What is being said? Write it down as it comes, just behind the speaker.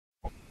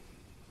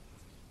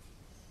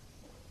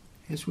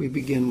As we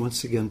begin,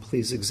 once again,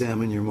 please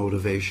examine your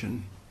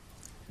motivation.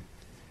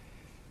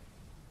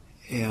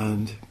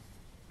 And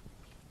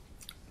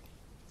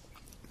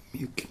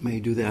you may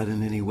do that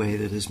in any way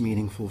that is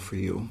meaningful for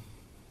you.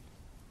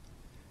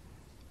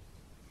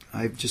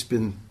 I've just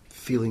been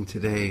feeling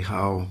today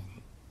how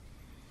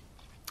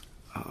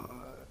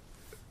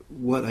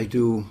what I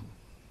do,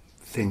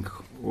 think,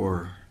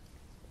 or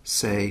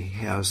say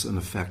has an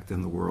effect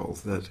in the world.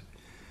 That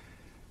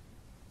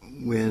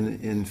when,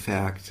 in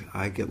fact,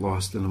 I get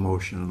lost in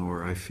emotion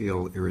or I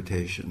feel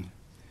irritation,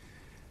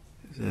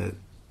 that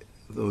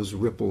those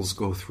ripples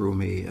go through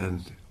me,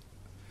 and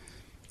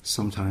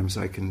sometimes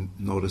I can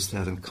notice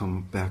that and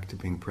come back to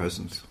being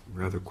present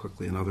rather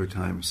quickly, and other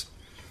times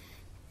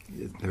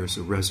there's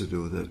a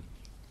residue that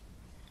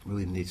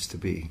really needs to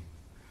be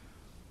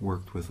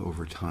worked with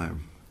over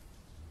time.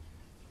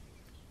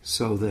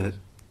 So that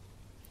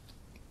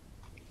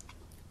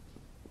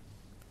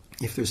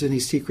if there's any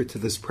secret to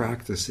this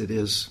practice, it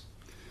is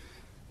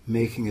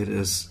making it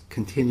as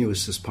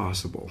continuous as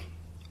possible.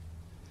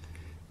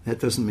 That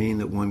doesn't mean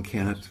that one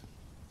can't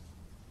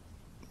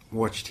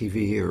watch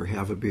TV or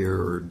have a beer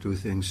or do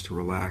things to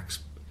relax.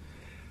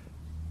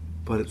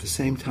 But at the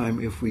same time,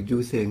 if we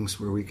do things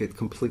where we get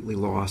completely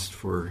lost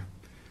for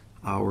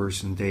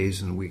hours and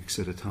days and weeks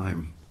at a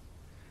time,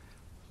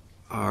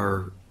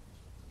 our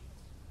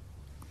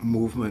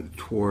movement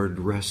toward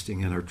resting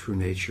in our true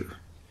nature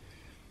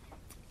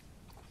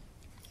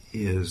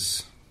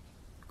is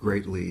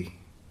greatly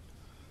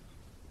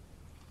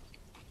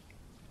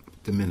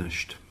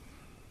diminished.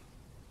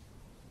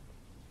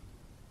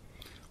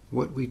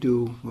 What we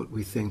do, what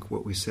we think,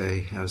 what we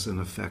say has an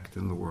effect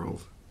in the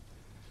world.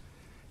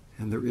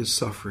 And there is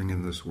suffering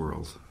in this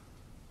world.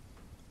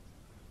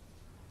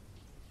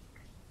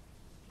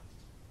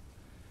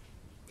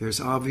 There's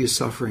obvious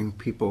suffering,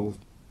 people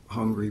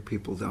hungry,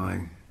 people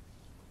dying.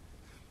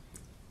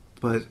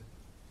 But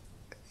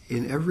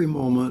in every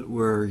moment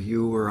where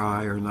you or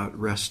I are not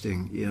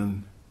resting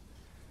in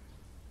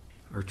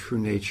our true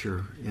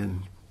nature,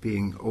 in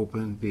being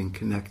open, being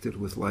connected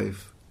with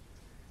life,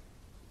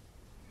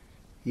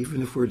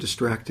 even if we're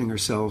distracting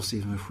ourselves,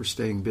 even if we're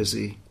staying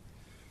busy,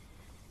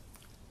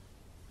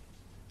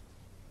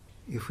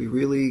 if we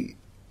really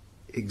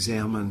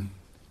examine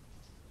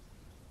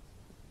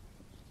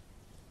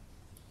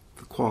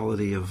the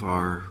quality of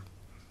our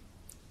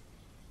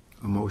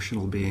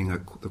emotional being,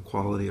 the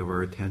quality of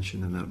our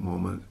attention in that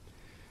moment,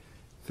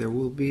 there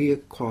will be a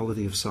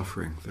quality of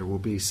suffering. There will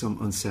be some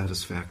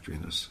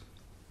unsatisfactoriness.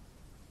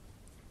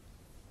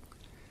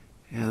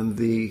 And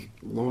the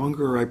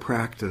longer I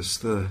practice,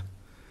 the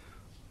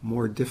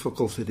more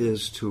difficult it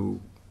is to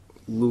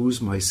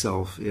lose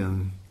myself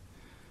in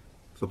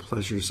the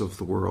pleasures of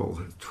the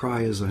world.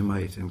 Try as I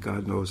might, and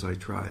God knows I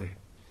try.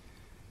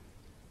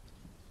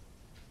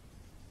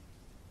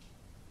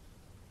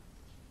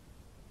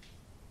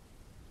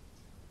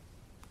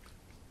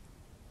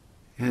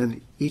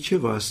 And each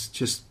of us,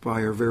 just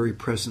by our very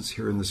presence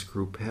here in this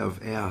group,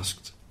 have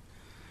asked,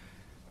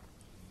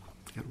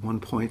 at one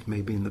point,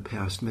 maybe in the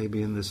past,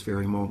 maybe in this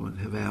very moment,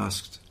 have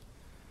asked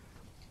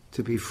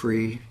to be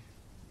free,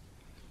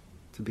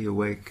 to be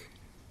awake,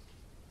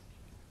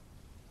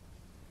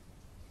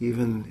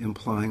 even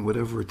implying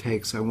whatever it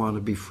takes. I want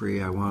to be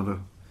free. I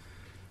want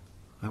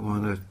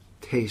to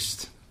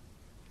taste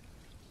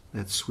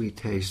that sweet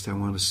taste. I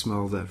want to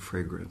smell that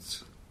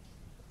fragrance.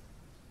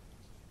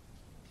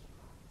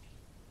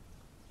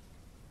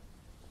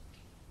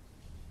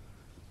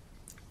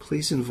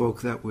 Please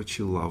invoke that which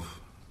you love.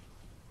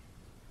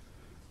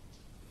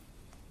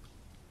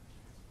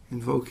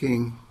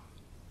 Invoking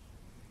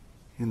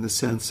in the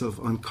sense of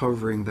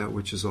uncovering that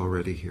which is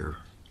already here.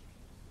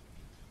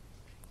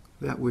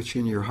 That which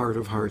in your heart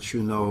of hearts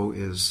you know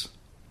is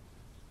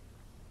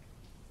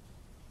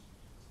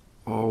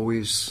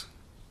always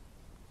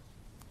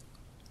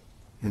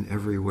and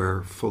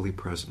everywhere fully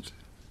present.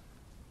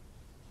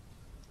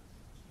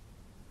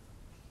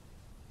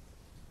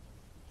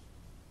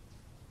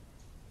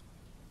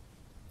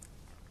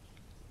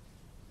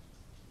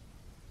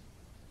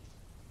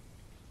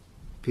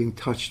 Being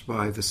touched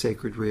by the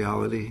sacred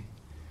reality,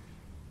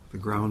 the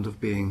ground of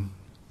being,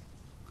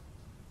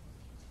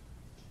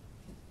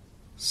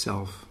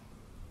 self.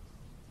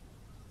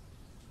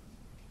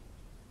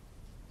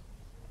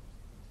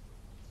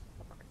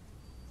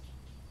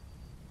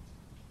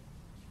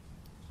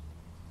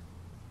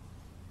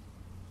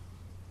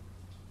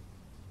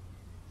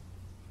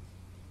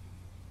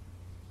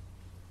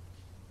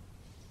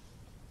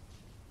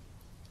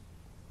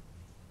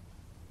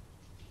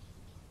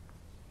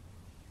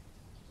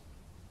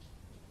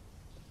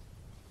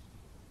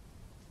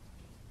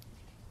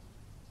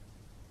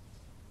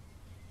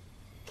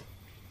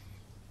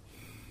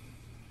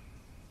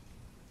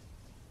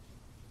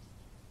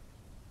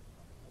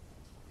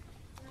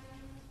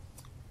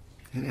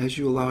 And as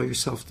you allow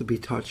yourself to be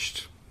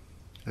touched,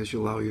 as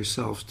you allow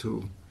yourself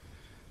to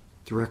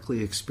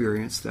directly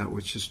experience that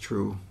which is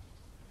true,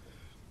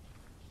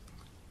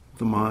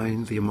 the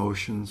mind, the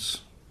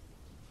emotions,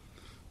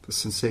 the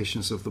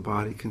sensations of the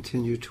body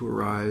continue to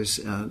arise,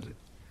 and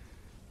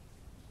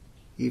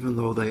even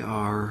though they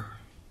are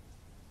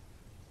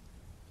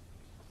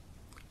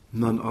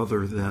none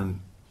other than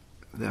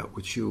that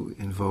which you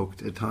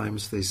invoked, at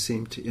times they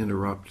seem to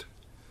interrupt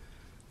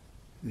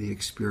the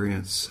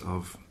experience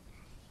of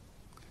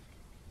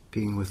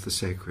being with the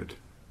sacred.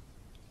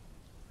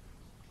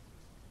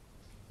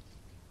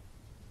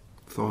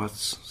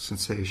 Thoughts,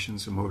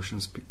 sensations,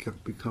 emotions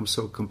become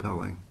so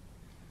compelling.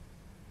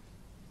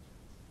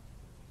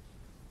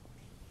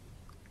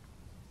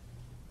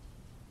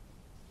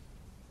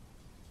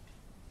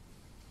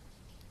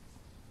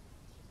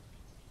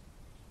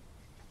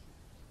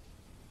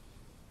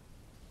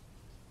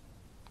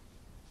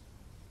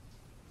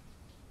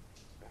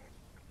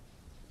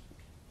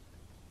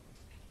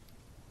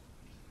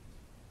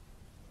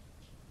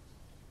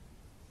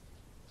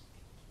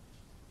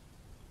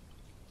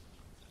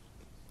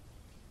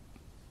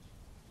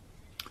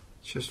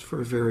 Just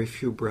for a very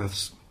few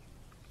breaths,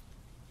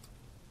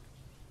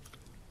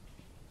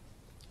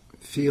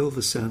 feel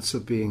the sense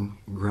of being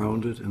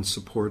grounded and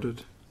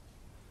supported.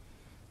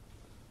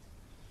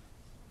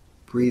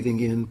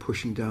 Breathing in,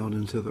 pushing down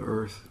into the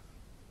earth.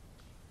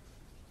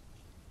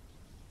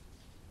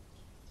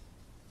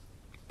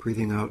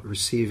 Breathing out,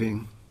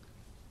 receiving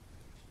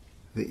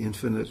the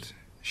infinite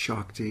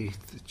Shakti,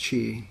 the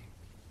Chi,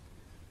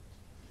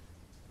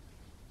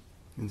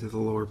 into the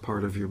lower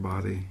part of your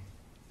body.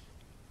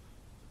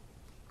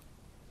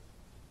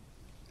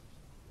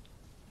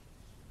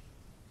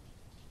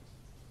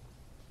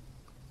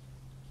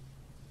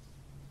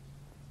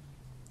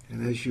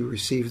 And as you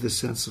receive the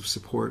sense of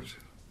support,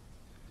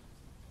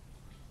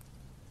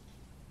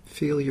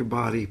 feel your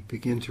body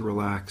begin to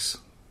relax,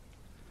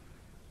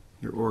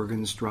 your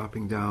organs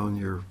dropping down,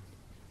 your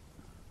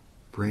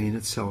brain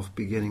itself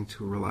beginning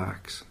to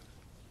relax.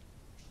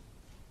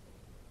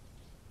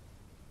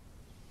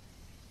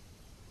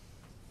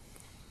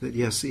 That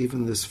yes,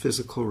 even this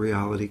physical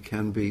reality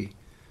can be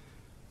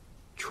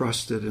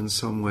trusted in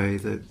some way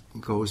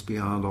that goes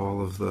beyond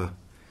all of the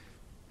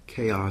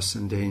chaos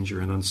and danger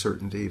and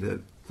uncertainty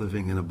that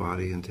living in a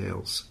body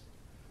entails.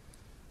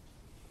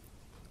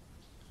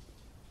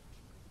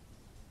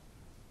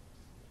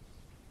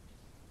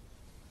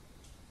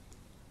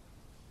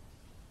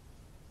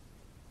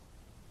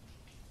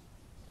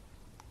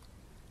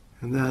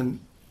 And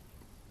then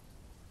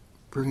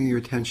bringing your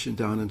attention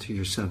down into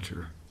your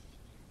center.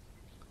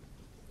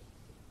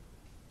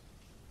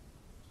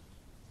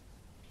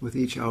 With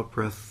each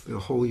out-breath, the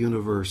whole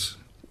universe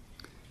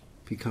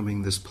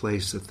becoming this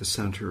place at the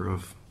center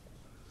of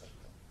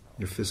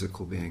your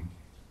physical being.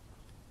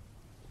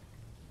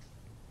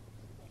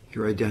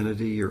 Your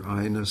identity, your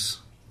I-ness,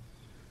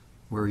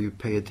 where you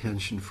pay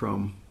attention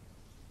from,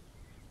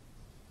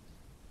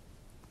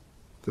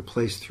 the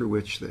place through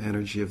which the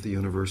energy of the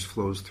universe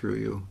flows through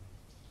you.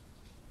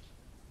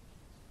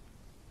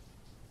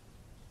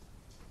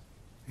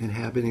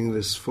 Inhabiting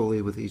this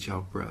fully with each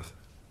out-breath.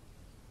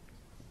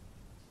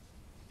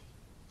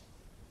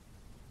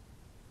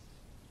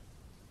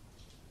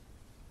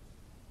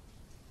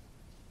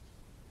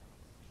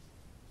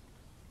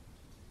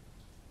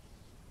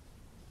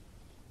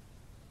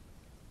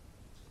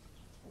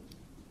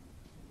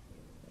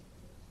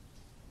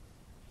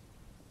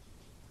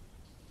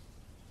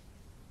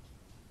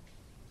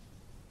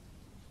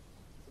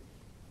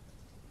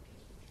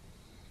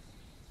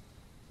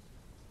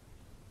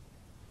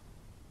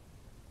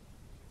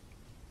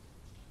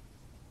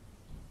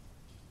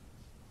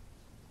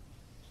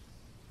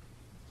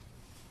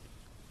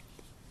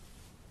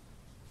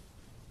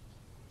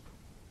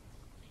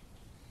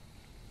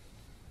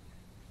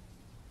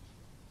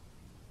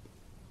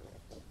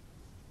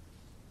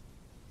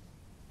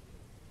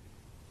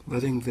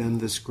 Letting then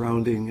this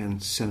grounding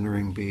and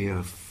centering be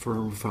a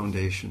firm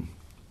foundation,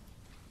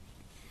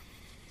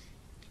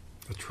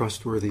 a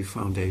trustworthy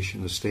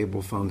foundation, a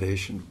stable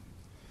foundation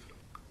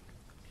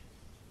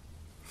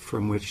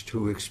from which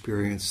to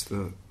experience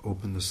the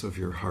openness of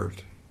your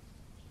heart.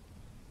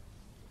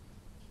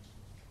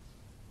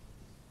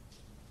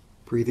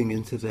 Breathing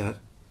into that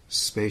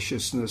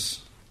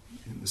spaciousness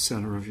in the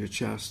center of your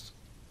chest.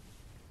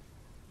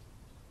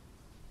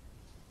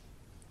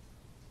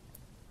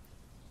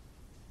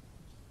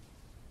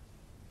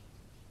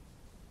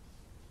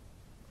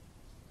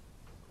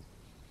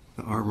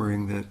 The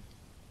armoring that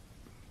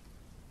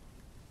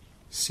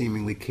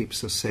seemingly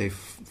keeps us safe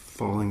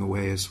falling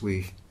away as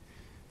we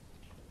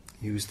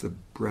use the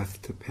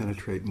breath to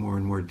penetrate more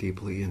and more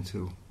deeply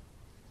into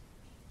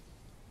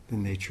the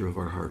nature of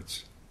our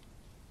hearts.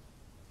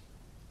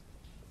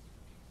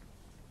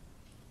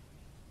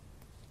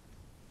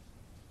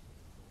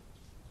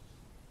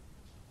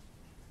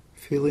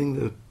 Feeling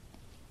the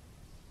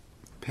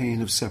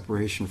pain of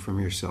separation from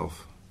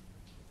yourself.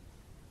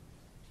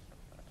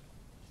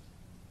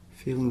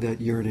 Feeling that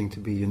yearning to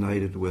be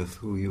united with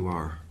who you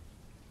are.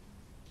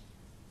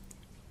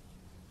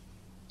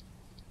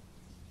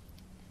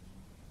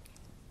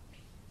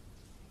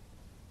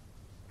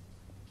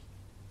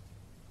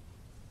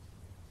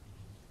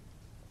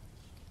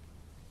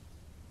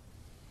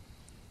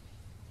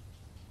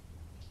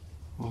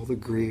 All the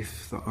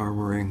grief, the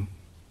armoring,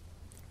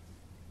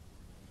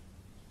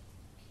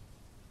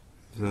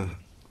 the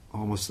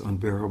almost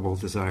unbearable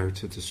desire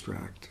to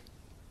distract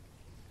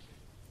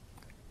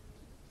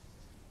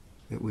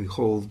that we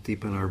hold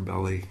deep in our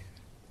belly.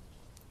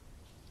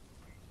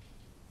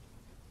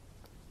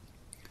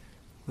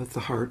 Let the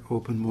heart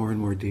open more and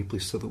more deeply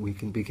so that we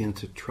can begin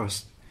to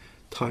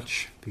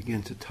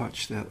begin to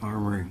touch that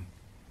armoring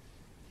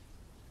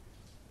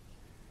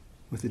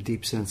with a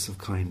deep sense of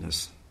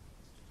kindness,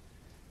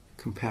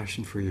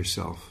 compassion for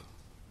yourself.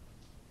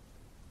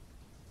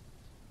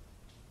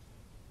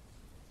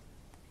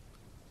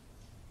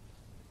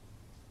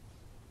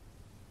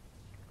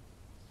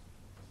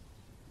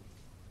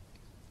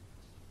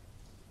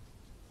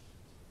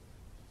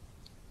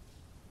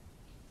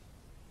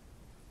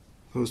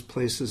 Those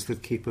places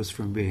that keep us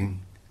from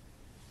being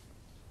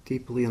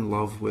deeply in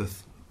love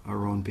with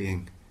our own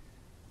being.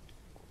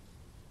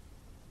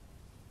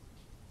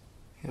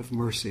 Have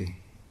mercy.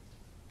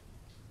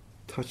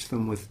 Touch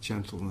them with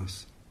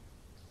gentleness.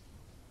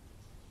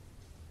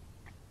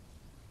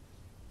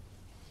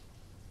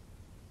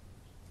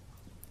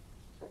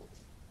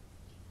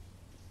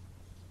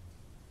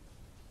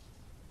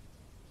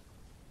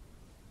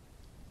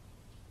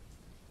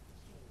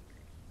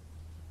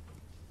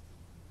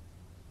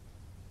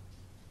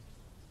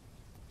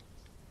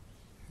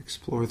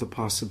 Explore the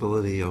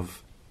possibility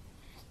of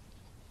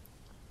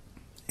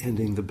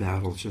ending the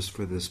battle just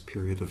for this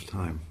period of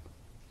time.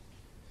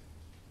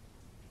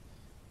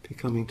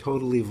 Becoming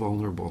totally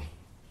vulnerable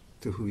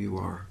to who you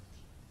are.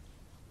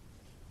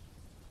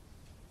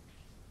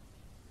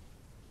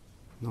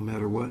 No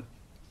matter what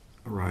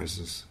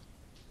arises.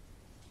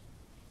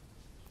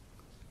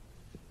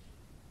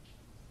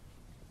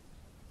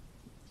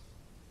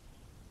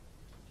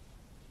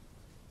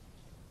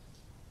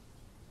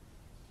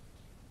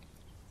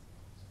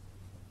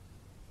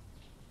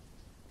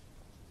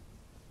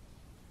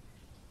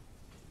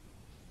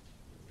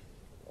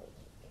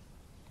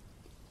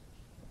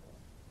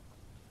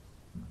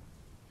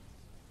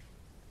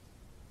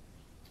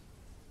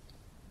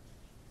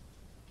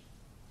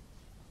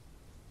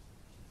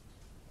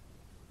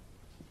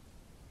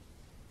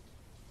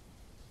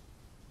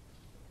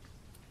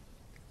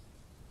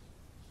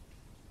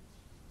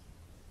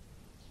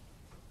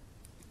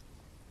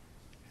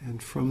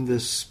 And from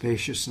this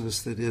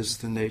spaciousness that is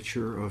the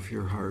nature of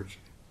your heart,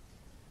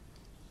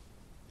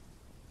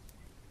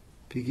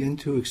 begin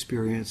to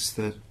experience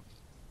that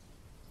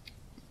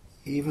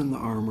even the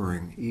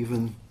armoring,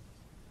 even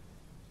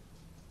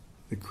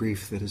the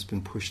grief that has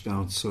been pushed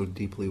down so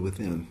deeply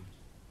within,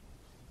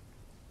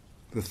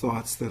 the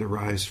thoughts that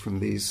arise from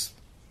these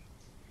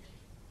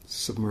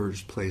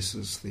submerged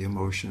places, the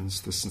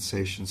emotions, the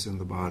sensations in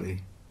the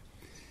body,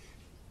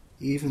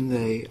 even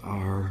they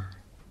are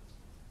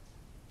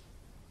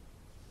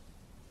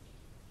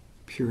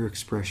pure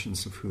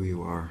expressions of who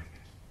you are.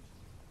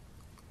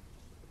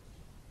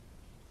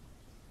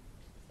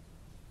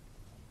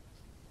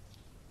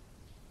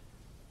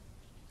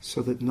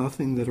 So that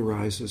nothing that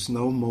arises,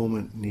 no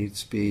moment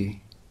needs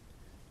be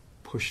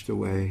pushed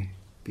away,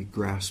 be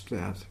grasped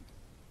at.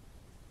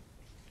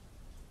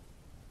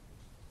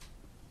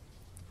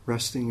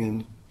 Resting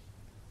in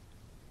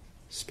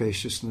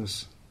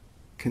spaciousness,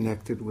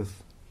 connected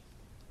with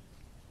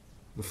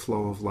the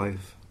flow of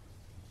life.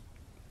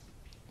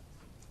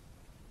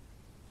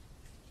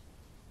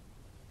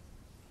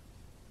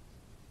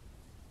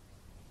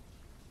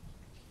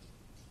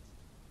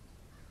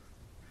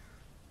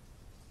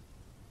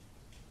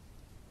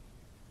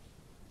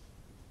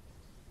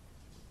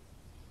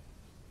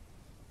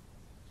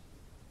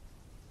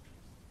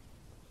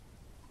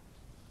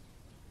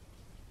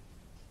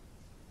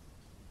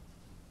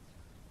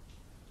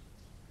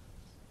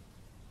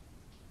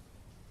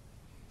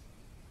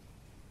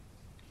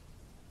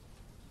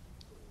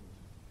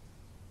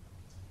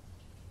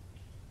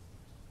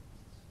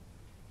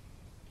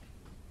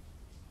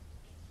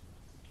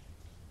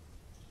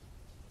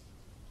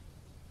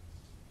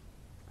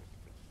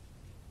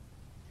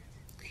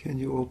 Can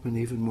you open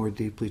even more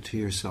deeply to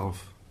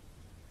yourself?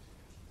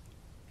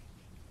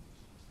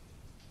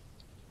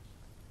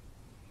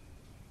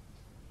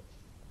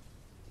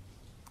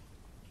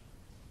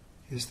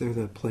 Is there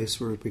that place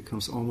where it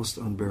becomes almost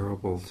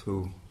unbearable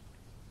to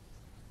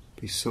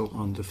be so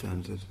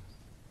undefended?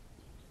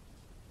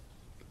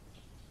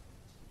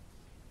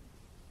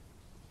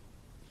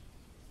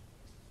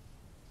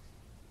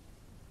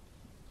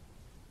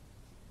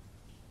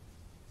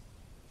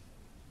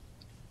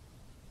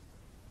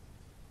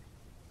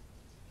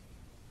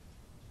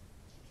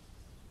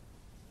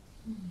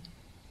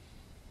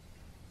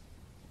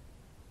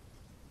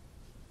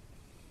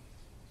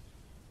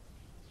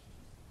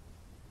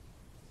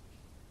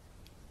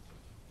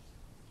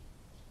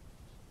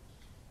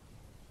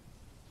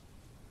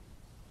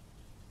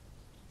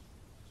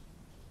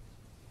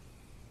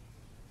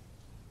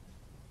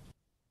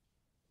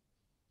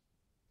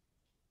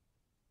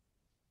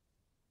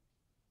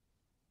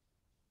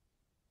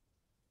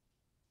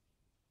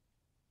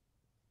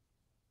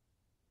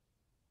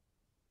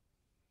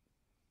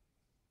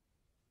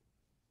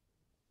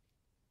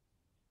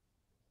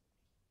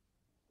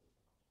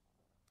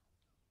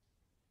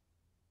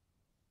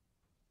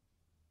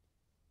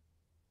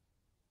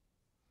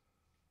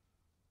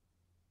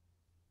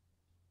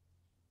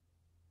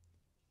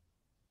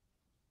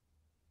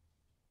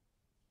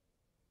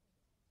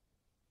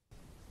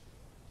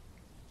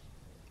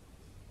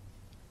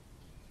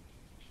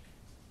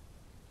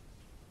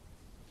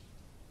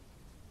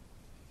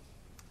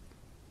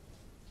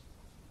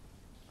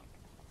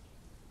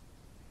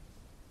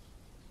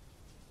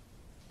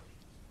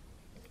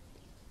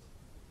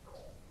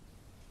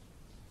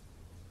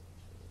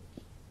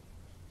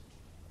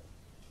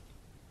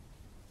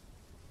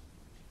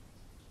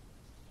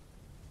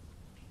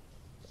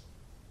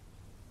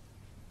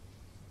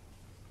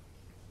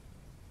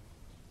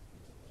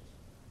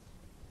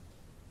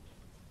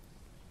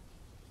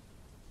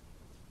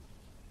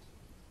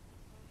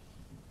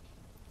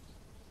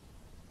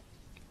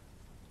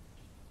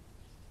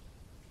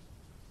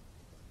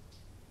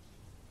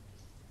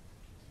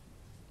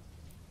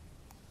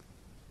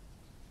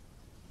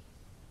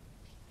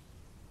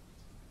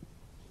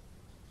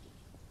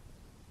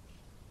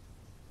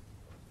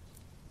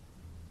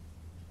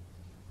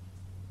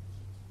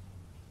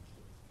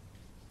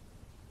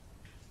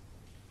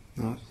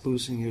 not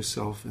losing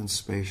yourself in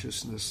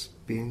spaciousness,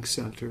 being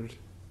centered,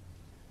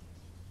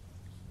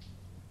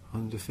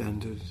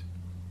 undefended,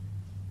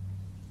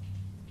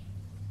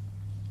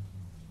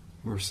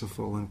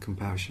 merciful and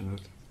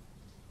compassionate.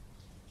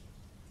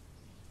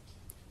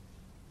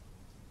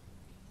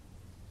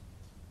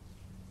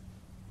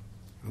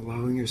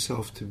 Allowing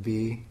yourself to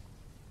be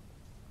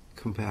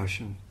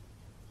compassion.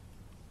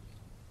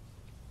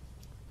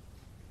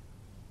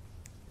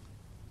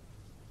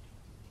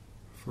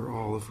 For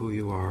all of who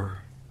you are.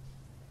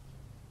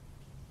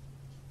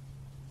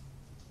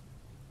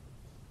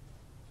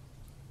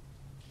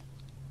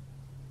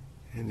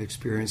 And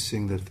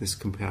experiencing that this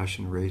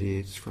compassion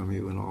radiates from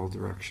you in all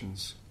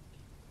directions.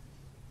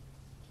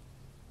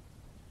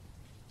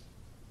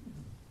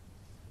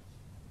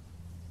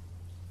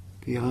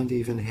 Beyond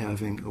even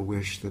having a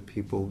wish that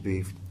people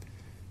be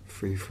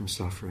free from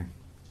suffering.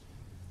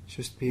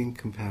 Just being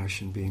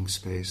compassion, being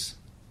space.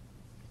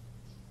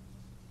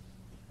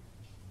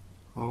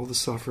 All the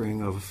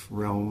suffering of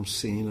realms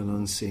seen and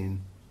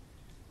unseen.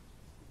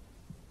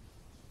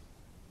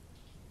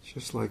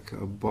 Just like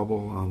a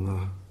bubble on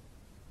the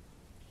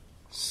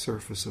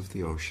surface of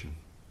the ocean.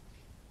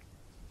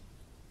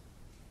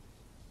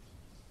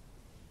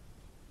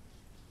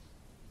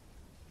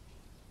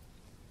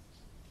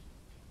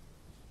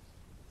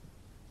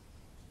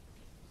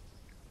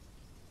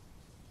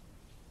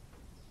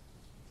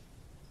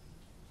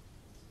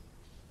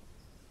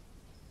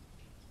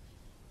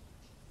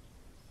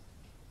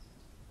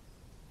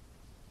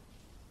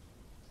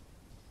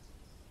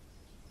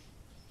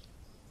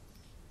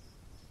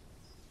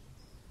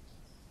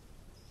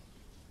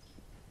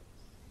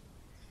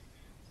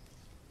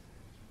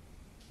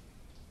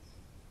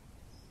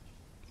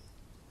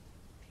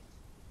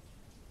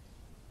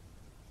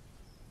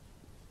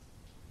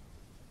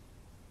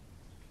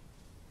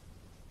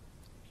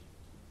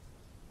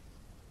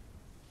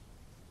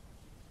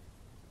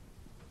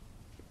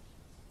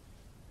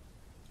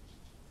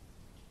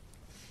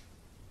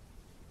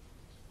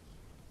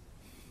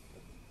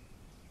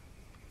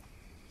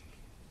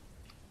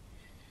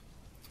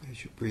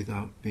 As you breathe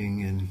out,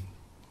 being in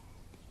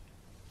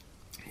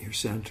your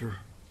center.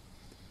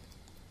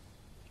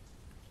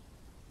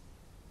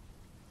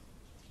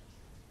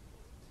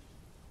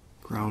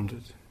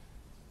 Grounded.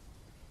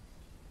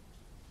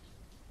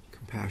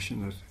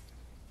 Compassionate.